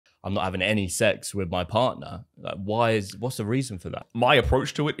I'm not having any sex with my partner. Like, what's the reason for that? My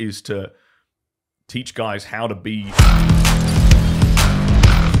approach to it is to teach guys how to be.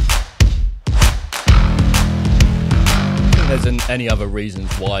 There's any other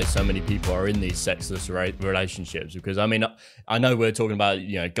reasons why so many people are in these sexless relationships? Because I mean, I know we're talking about,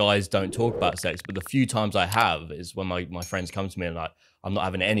 guys don't talk about sex, but the few times I have is when my friends come to me and like, I'm not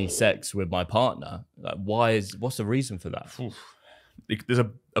having any sex with my partner. Like, what's the reason for that? There's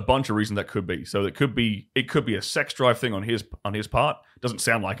a bunch of reasons that could be. So it could be a sex drive thing on his part. Doesn't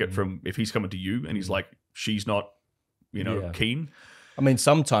sound like it from if he's coming to you and he's like, she's not, keen. I mean,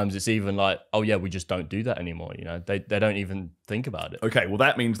 sometimes it's even like, oh yeah, we just don't do that anymore. They don't even think about it. Okay, well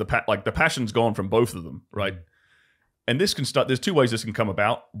that means the passion's gone from both of them, right? And this can start. There's two ways this can come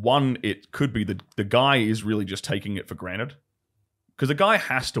about. One, it could be the guy is really just taking it for granted, because the guy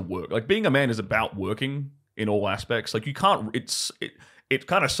has to work. Like, being a man is about working in all aspects. Like, you can't. It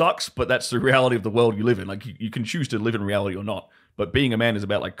kind of sucks, but that's the reality of the world you live in. Like, you can choose to live in reality or not. But being a man is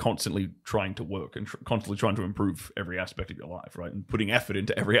about like constantly trying to work and constantly trying to improve every aspect of your life, right? And putting effort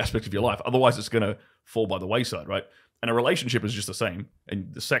into every aspect of your life. Otherwise, it's going to fall by the wayside, right? And a relationship is just the same.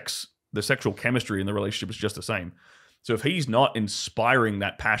 And the sexual chemistry in the relationship is just the same. So if he's not inspiring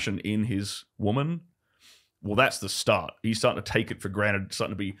that passion in his woman, well, that's the start. He's starting to take it for granted,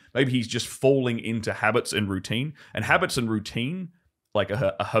 starting to be, maybe he's just falling into habits and routine. And habits and routine, like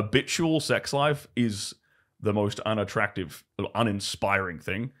a habitual sex life, is the most unattractive, uninspiring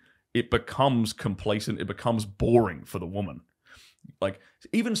thing. It becomes complacent. It becomes boring for the woman. Like,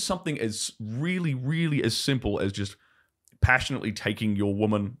 even something as really, really as simple as just passionately taking your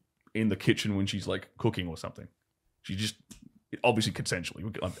woman in the kitchen when she's like cooking or something. She just, obviously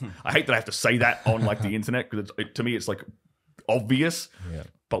consensually. I hate that I have to say that on like the internet, because to me it's like obvious,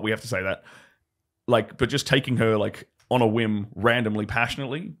 but we have to say that. Like, but just taking her like on a whim, randomly,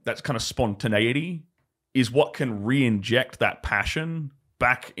 passionately, that's kind of spontaneity, is what can re-inject that passion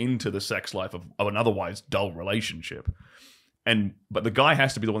back into the sex life of an otherwise dull relationship. But the guy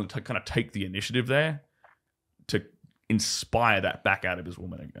has to be the one to kind of take the initiative there to inspire that back out of his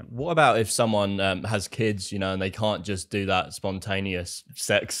woman again. What about if someone has kids, and they can't just do that spontaneous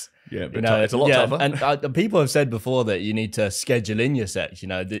sex? Yeah, but it's a lot tougher. And people have said before that you need to schedule in your sex,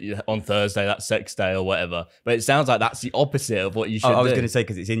 on Thursday, that's sex day or whatever. But it sounds like that's the opposite of what you should do. I was going to say,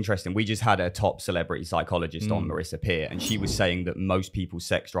 because it's interesting. We just had a top celebrity psychologist on, Marissa Peer, and she was saying that most people's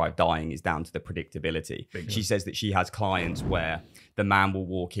sex drive dying is down to the predictability. She says that she has clients where the man will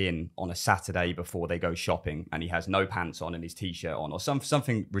walk in on a Saturday before they go shopping and he has no pants on and his t-shirt on, or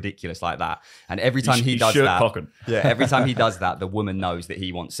something ridiculous like that. And every time he does that, every time he does that, the woman knows that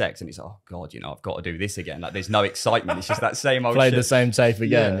he wants sex, and it's, oh God, I've got to do this again. Like, there's no excitement. It's just that same old Play shit. the same tape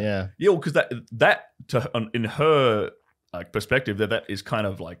again. Yeah, because that in her perspective, that is kind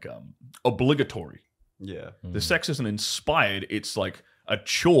of like obligatory. Yeah, the sex isn't inspired. It's like a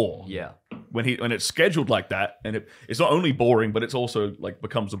chore. Yeah, when it's scheduled like that, and it's not only boring, but it's also like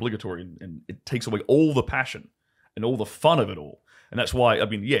becomes obligatory, and it takes away all the passion and all the fun of it all. And that's why, I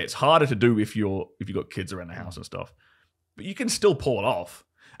mean, it's harder to do if you've got kids around the house and stuff, but you can still pull it off.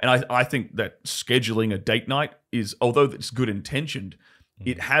 And I think that scheduling a date night is, although it's good intentioned,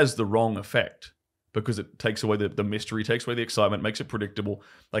 it has the wrong effect, because it takes away the mystery, takes away the excitement, makes it predictable.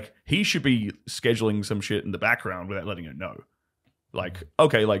 Like, he should be scheduling some shit in the background without letting her know. Like,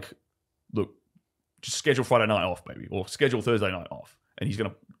 okay, like, look, just schedule Friday night off, baby, or schedule Thursday night off, and he's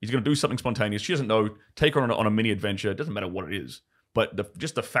gonna do something spontaneous. She doesn't know. Take her on a mini adventure. It doesn't matter what it is, but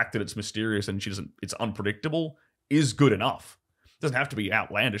just the fact that it's mysterious and it's unpredictable is good enough. It doesn't have to be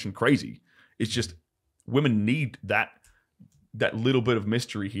outlandish and crazy. It's just women need that little bit of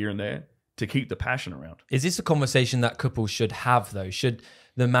mystery here and there to keep the passion around. Is this a conversation that couples should have, though? Should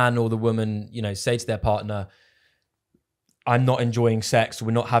the man or the woman, say to their partner, I'm not enjoying sex, we're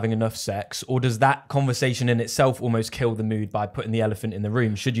not having enough sex? Or does that conversation in itself almost kill the mood by putting the elephant in the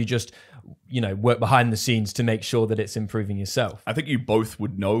room? Should you just, work behind the scenes to make sure that it's improving yourself? I think you both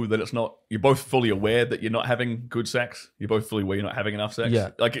would know that it's not. You're both fully aware that you're not having good sex. You're both fully aware you're not having enough sex.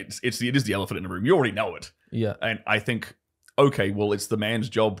 Yeah. Like, it is the elephant in the room. You already know it. Yeah. And I think, okay, well, it's the man's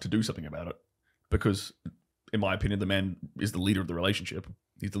job to do something about it, because, in my opinion, the man is the leader of the relationship.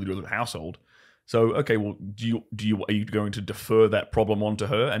 He's the leader of the household. So, okay, well, are you going to defer that problem onto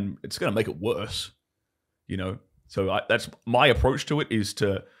her, and it's going to make it worse, So that's my approach to it, is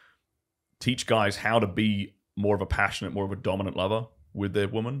to teach guys how to be more of a passionate, more of a dominant lover with their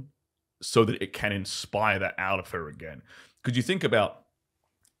woman, so that it can inspire that out of her again. Because you think about,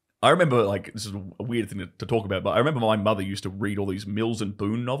 I remember, like, this is a weird thing to talk about, but I remember my mother used to read all these Mills and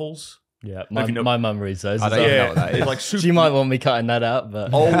Boon novels Yeah, If you know- my mum reads those. I as don't well. even know what that it's is. like super She might want me cutting that out,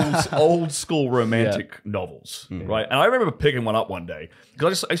 but old school romantic novels, right? And I remember picking one up one day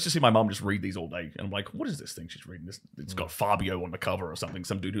because I used to see my mum just read these all day, and I'm like, what is this thing she's reading? It's got Fabio on the cover or something,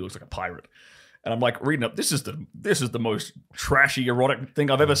 some dude who looks like a pirate. And I'm like reading up. This is the most trashy erotic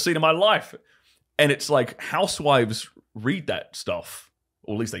thing I've ever seen in my life. And it's like housewives read that stuff.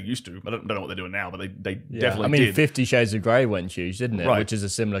 Or at least they used to. I don't know what they're doing now, but they definitely I mean, did. 50 Shades of Grey went huge, didn't it? Right. Which is a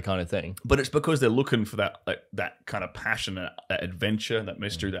similar kind of thing. But it's because they're looking for that kind of passion, that adventure, that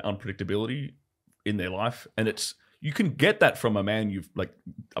mystery, that unpredictability in their life. And you can get that from a man you've like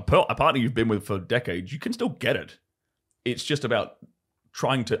a partner you've been with for decades. You can still get it. It's just about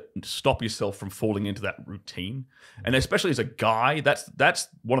trying to stop yourself from falling into that routine. And especially as a guy, that's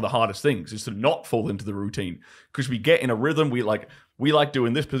one of the hardest things is to not fall into the routine. Because we get in a rhythm, we like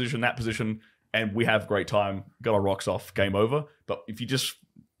doing this position, that position, and we have great time, got our rocks off, game over. But if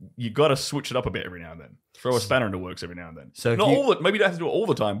you got to switch it up a bit every now and then. Throw a spanner into the works every now and then. So maybe you don't have to do it all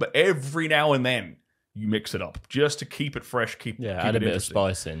the time, but every now and then you mix it up just to keep it fresh, keep Add it a bit of interesting.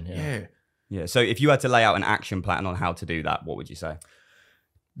 spice in. Yeah. Yeah. So if you had to lay out an action plan on how to do that, what would you say?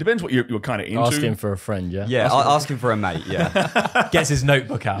 Depends what you're kind of into. Asking for a friend, yeah. Yeah, asking for a mate. Yeah. Gets his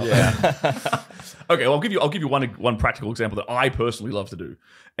notebook out. Okay, well, I'll give you one practical example that I personally love to do,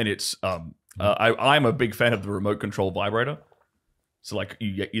 and it's I'm a big fan of the remote control vibrator. So like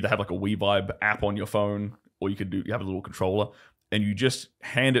you either have like a WeVibe app on your phone, or you have a little controller, and you just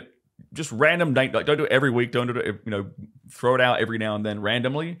hand it just random. Like don't do it every week. Don't do it. Throw it out every now and then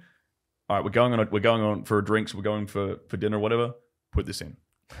randomly. All right, we're going on for drinks. We're going for dinner, whatever. Put this in.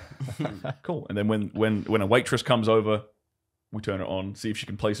 Cool. And then when a waitress comes over, we turn it on, see if she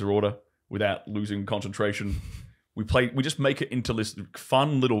can place her order without losing concentration. We just make it into this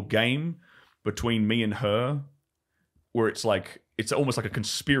fun little game between me and her, where it's almost like a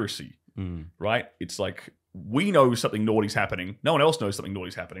conspiracy, right? It's like we know something naughty's happening. No one else knows something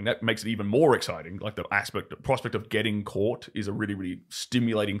naughty's happening. That makes it even more exciting. Like the prospect of getting caught is a really, really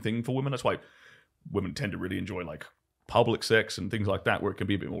stimulating thing for women. That's why women tend to really enjoy like public sex and things like that, where it can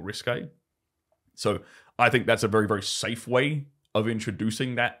be a bit more risque. So I think that's a very, very safe way of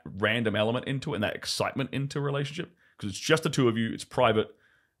introducing that random element into it and that excitement into a relationship, because it's just the two of you. It's private.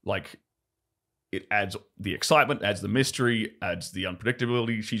 Like it adds the excitement, adds the mystery, adds the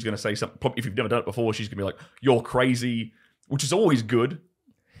unpredictability. She's going to say something. If you've never done it before, she's going to be like, "You're crazy," which is always good.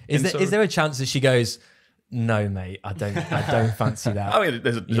 Is there a chance that she goes, "No, mate, I don't fancy that"? I mean,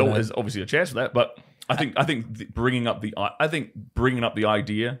 there's obviously a chance for that, but I think bringing up the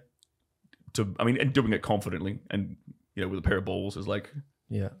idea and doing it confidently and with a pair of balls is like,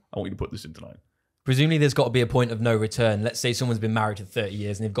 I want you to put this in tonight. Presumably there's got to be a point of no return. Let's say someone's been married for 30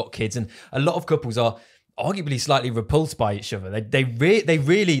 years and they've got kids, and a lot of couples are arguably slightly repulsed by each other. They're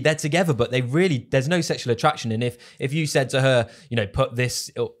together, but there's no sexual attraction. And if you said to her, put this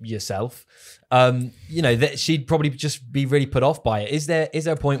up yourself, that she'd probably just be really put off by it. Is there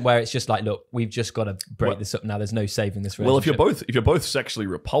a point where it's just like, look, we've just got to break this up now. There's no saving this relationship. Well, if you're both sexually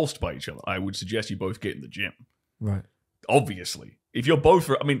repulsed by each other, I would suggest you both get in the gym. Right. Obviously, if you're both,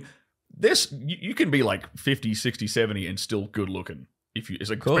 you can be like 50, 60, 70 and still good looking.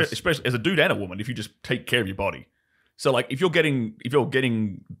 Especially as a dude and a woman, if you just take care of your body. So like if you're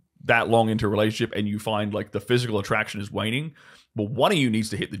getting that long into a relationship and you find like the physical attraction is waning, well, one of you needs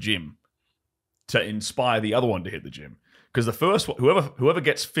to hit the gym to inspire the other one to hit the gym. Because the first one, whoever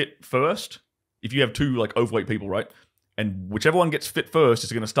gets fit first, if you have two like overweight people, right, and whichever one gets fit first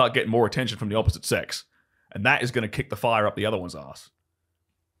is going to start getting more attention from the opposite sex, and that is going to kick the fire up the other one's ass.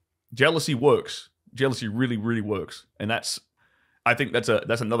 Jealousy works. Jealousy really, really works, and I think that's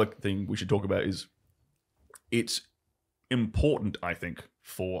another thing we should talk about. Is it's important, I think,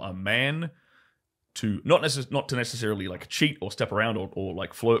 for a man to not to necessarily like cheat or step around or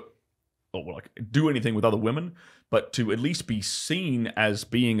like flirt or like do anything with other women, but to at least be seen as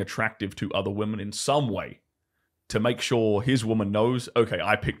being attractive to other women in some way, to make sure his woman knows, okay,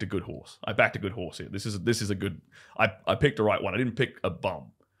 I picked a good horse. I backed a good horse here. This is a good. I picked the right one. I didn't pick a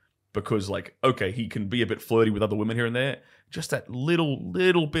bum. Because like, okay, he can be a bit flirty with other women here and there. Just that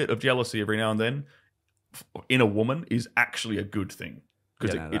little bit of jealousy every now and then in a woman is actually a good thing,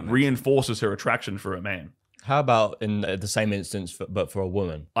 because it reinforces her attraction for a man. How about in the same instance, but for a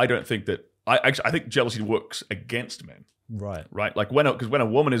woman? I don't think that. I think jealousy works against men. Right. Like when a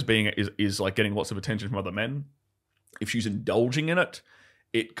woman is like getting lots of attention from other men, if she's indulging in it,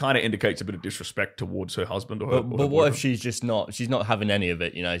 it kind of indicates a bit of disrespect towards her husband or her. But what if she's not having any of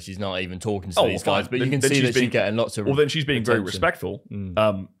it? She's not even talking to these guys. But you can see that she's getting lots of. Well, then she's being attention. very respectful.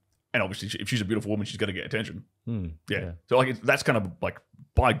 And obviously, if she's a beautiful woman, she's going to get attention. Yeah. So like that's kind of like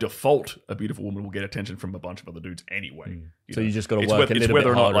by default, a beautiful woman will get attention from a bunch of other dudes anyway. So you just got to work a little bit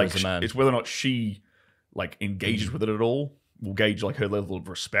harder as a man. It's whether or not she like engages with it at all will gauge like her level of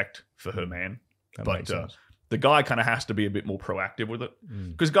respect for her man. But the guy kind of has to be a bit more proactive with it,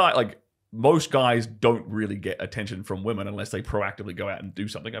 because most guys don't really get attention from women unless they proactively go out and do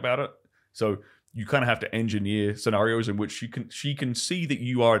something about it. So you kind of have to engineer scenarios in which she can see that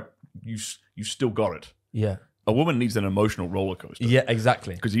you still got it. Yeah. A woman needs an emotional roller coaster. Yeah,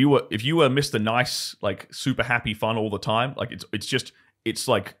 exactly. Because if you were Mr. Nice, like super happy fun all the time, like it's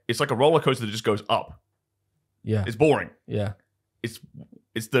like a roller coaster that just goes up. Yeah. It's boring. Yeah. It's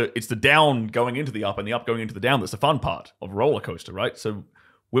the down going into the up and the up going into the down that's the fun part of a roller coaster, right? So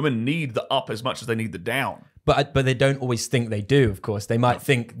women need the up as much as they need the down. But they don't always think they do, of course. They might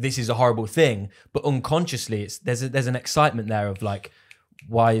think this is a horrible thing, but unconsciously there's an excitement there of like,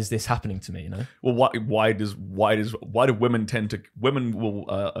 why is this happening to me, you know? Well, why do women will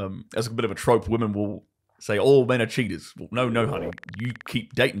as a bit of a trope, women will say all men are cheaters. Well, no, honey. You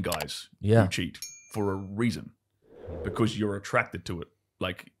keep dating guys who cheat for a reason, because you're attracted to it.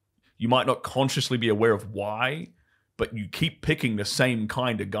 Like, you might not consciously be aware of why, but you keep picking the same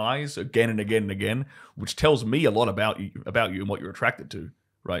kind of guys again and again and again, which tells me a lot about you and what you're attracted to,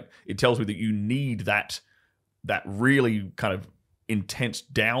 right? It tells me that you need that really kind of intense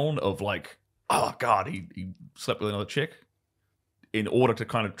down of like, oh God, he slept with another chick, in order to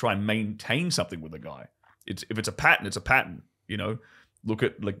kind of try and maintain something with a guy. If it's a pattern, it's a pattern, you know? Look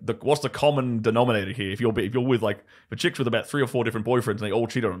at like what's the common denominator here? If you're with like, if a chick's with about 3 or 4 different boyfriends and they all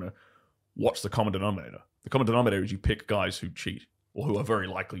cheat on her, what's the common denominator? The common denominator is you pick guys who cheat or who are very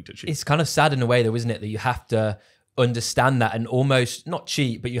likely to cheat. It's kind of sad in a way though, isn't it? That you have to understand that and almost not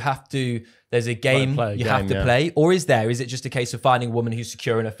cheat, but you have to, there's a game you have to play. Or is it just a case of finding a woman who's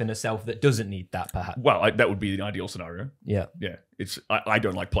secure enough in herself that doesn't need that perhaps? Well, that would be the ideal scenario. Yeah. Yeah. I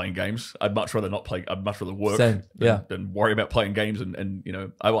don't like playing games. I'd much rather not play. I'd much rather work than worry about playing games. And you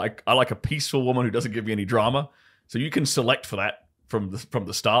know, I like a peaceful woman who doesn't give me any drama. So you can select for that from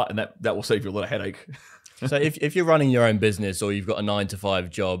the start, and that will save you a lot of headache. So if you're running your own business or you've got a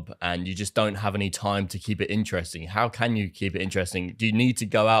 9-to-5 job and you just don't have any time to keep it interesting, how can you keep it interesting? Do you need to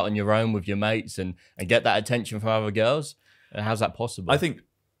go out on your own with your mates and get that attention from other girls? How's that possible? I think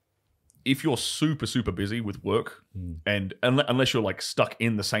if you're super, super busy with work, and unless you're like stuck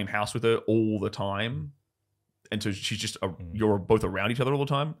in the same house with her all the time, and so she's just you're both around each other all the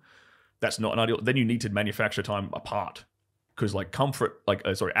time, that's not an ideal. Then you need to manufacture time apart, because like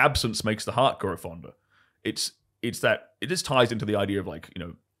absence makes the heart grow fonder. It's that it just ties into the idea of like, you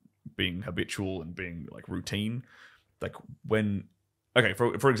know, being habitual and being like routine. Like when, okay,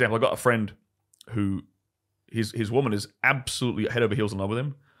 for example, I got a friend who his woman is absolutely head over heels in love with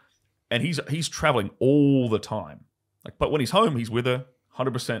him, and he's traveling all the time. Like, but when he's home, he's with her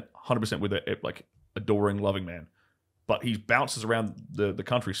 100% with her, like adoring, loving man. But he bounces around the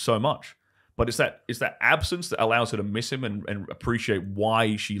country so much. But it's that absence that allows her to miss him and appreciate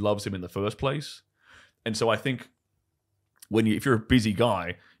why she loves him in the first place. And so I think if you're a busy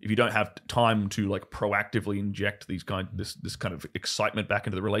guy, if you don't have time to like proactively inject this kind of excitement back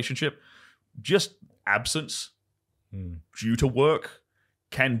into the relationship, just absence due to work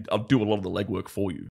can do a lot of the legwork for you.